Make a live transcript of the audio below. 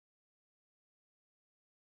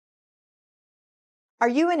Are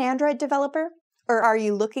you an Android developer? Or are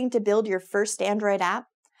you looking to build your first Android app?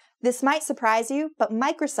 This might surprise you, but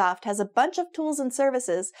Microsoft has a bunch of tools and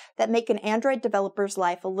services that make an Android developer's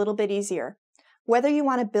life a little bit easier. Whether you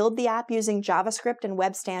want to build the app using JavaScript and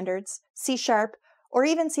web standards, C#, or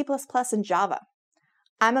even C++ and Java.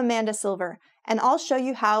 I'm Amanda Silver, and I'll show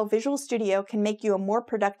you how Visual Studio can make you a more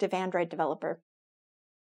productive Android developer.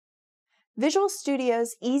 Visual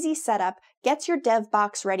Studio's easy setup gets your dev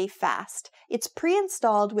box ready fast. It's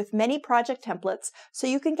pre-installed with many project templates so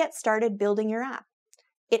you can get started building your app.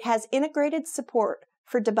 It has integrated support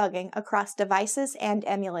for debugging across devices and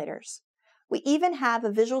emulators. We even have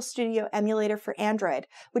a Visual Studio emulator for Android,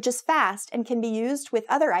 which is fast and can be used with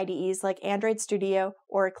other IDEs like Android Studio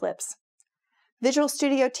or Eclipse. Visual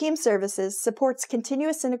Studio Team Services supports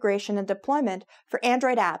continuous integration and deployment for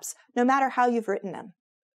Android apps, no matter how you've written them.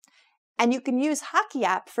 And you can use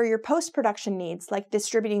HockeyApp for your post-production needs like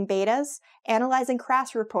distributing betas, analyzing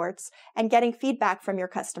crash reports, and getting feedback from your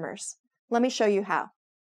customers. Let me show you how.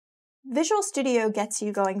 Visual Studio gets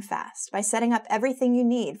you going fast by setting up everything you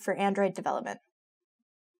need for Android development.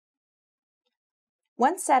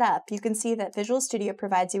 Once set up, you can see that Visual Studio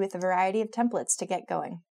provides you with a variety of templates to get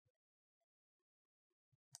going.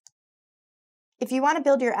 If you want to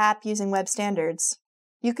build your app using web standards,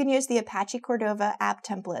 you can use the Apache Cordova app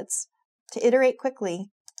templates to iterate quickly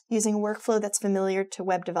using a workflow that's familiar to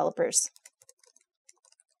web developers.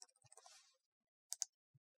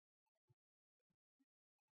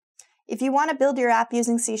 If you want to build your app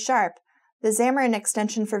using C#, the Xamarin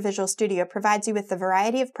extension for Visual Studio provides you with a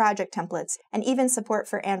variety of project templates and even support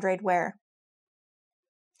for Android Wear.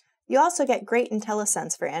 You also get great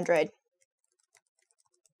IntelliSense for Android.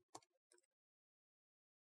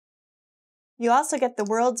 You also get the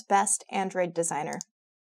world's best Android designer.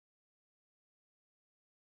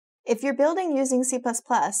 If you're building using C++,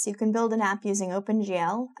 you can build an app using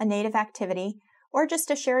OpenGL, a native activity, or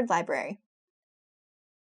just a shared library.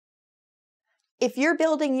 If you're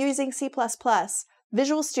building using C++,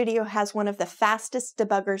 Visual Studio has one of the fastest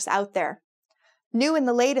debuggers out there. New in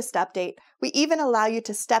the latest update, we even allow you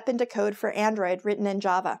to step into code for Android written in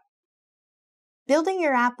Java. Building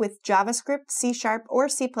your app with JavaScript, C#, or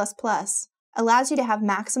C++ allows you to have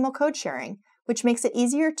maximal code sharing, which makes it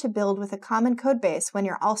easier to build with a common codebase when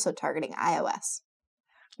you're also targeting iOS.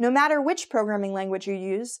 No matter which programming language you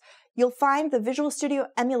use, you'll find the Visual Studio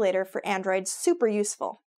emulator for Android super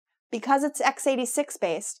useful. Because it's x86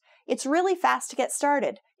 based, it's really fast to get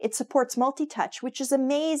started. It supports multi-touch, which is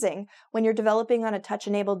amazing when you're developing on a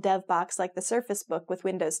touch-enabled dev box like the Surface Book with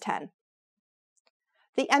Windows 10.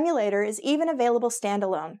 The emulator is even available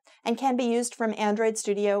standalone and can be used from Android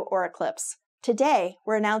Studio or Eclipse. Today,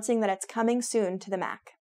 we're announcing that it's coming soon to the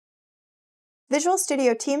Mac. Visual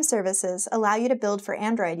Studio Team Services allow you to build for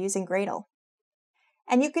Android using Gradle.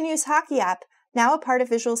 And you can use HockeyApp, now a part of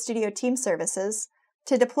Visual Studio Team Services,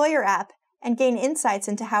 to deploy your app and gain insights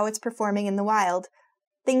into how it's performing in the wild,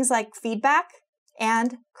 things like feedback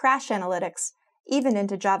and crash analytics, even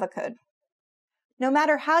into Java code. No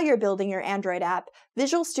matter how you're building your Android app,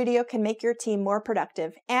 Visual Studio can make your team more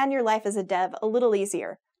productive and your life as a dev a little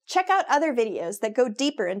easier. Check out other videos that go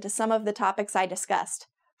deeper into some of the topics I discussed.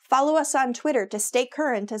 Follow us on Twitter to stay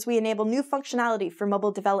current as we enable new functionality for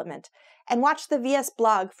mobile development, and watch the VS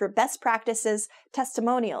blog for best practices,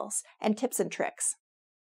 testimonials, and tips and tricks.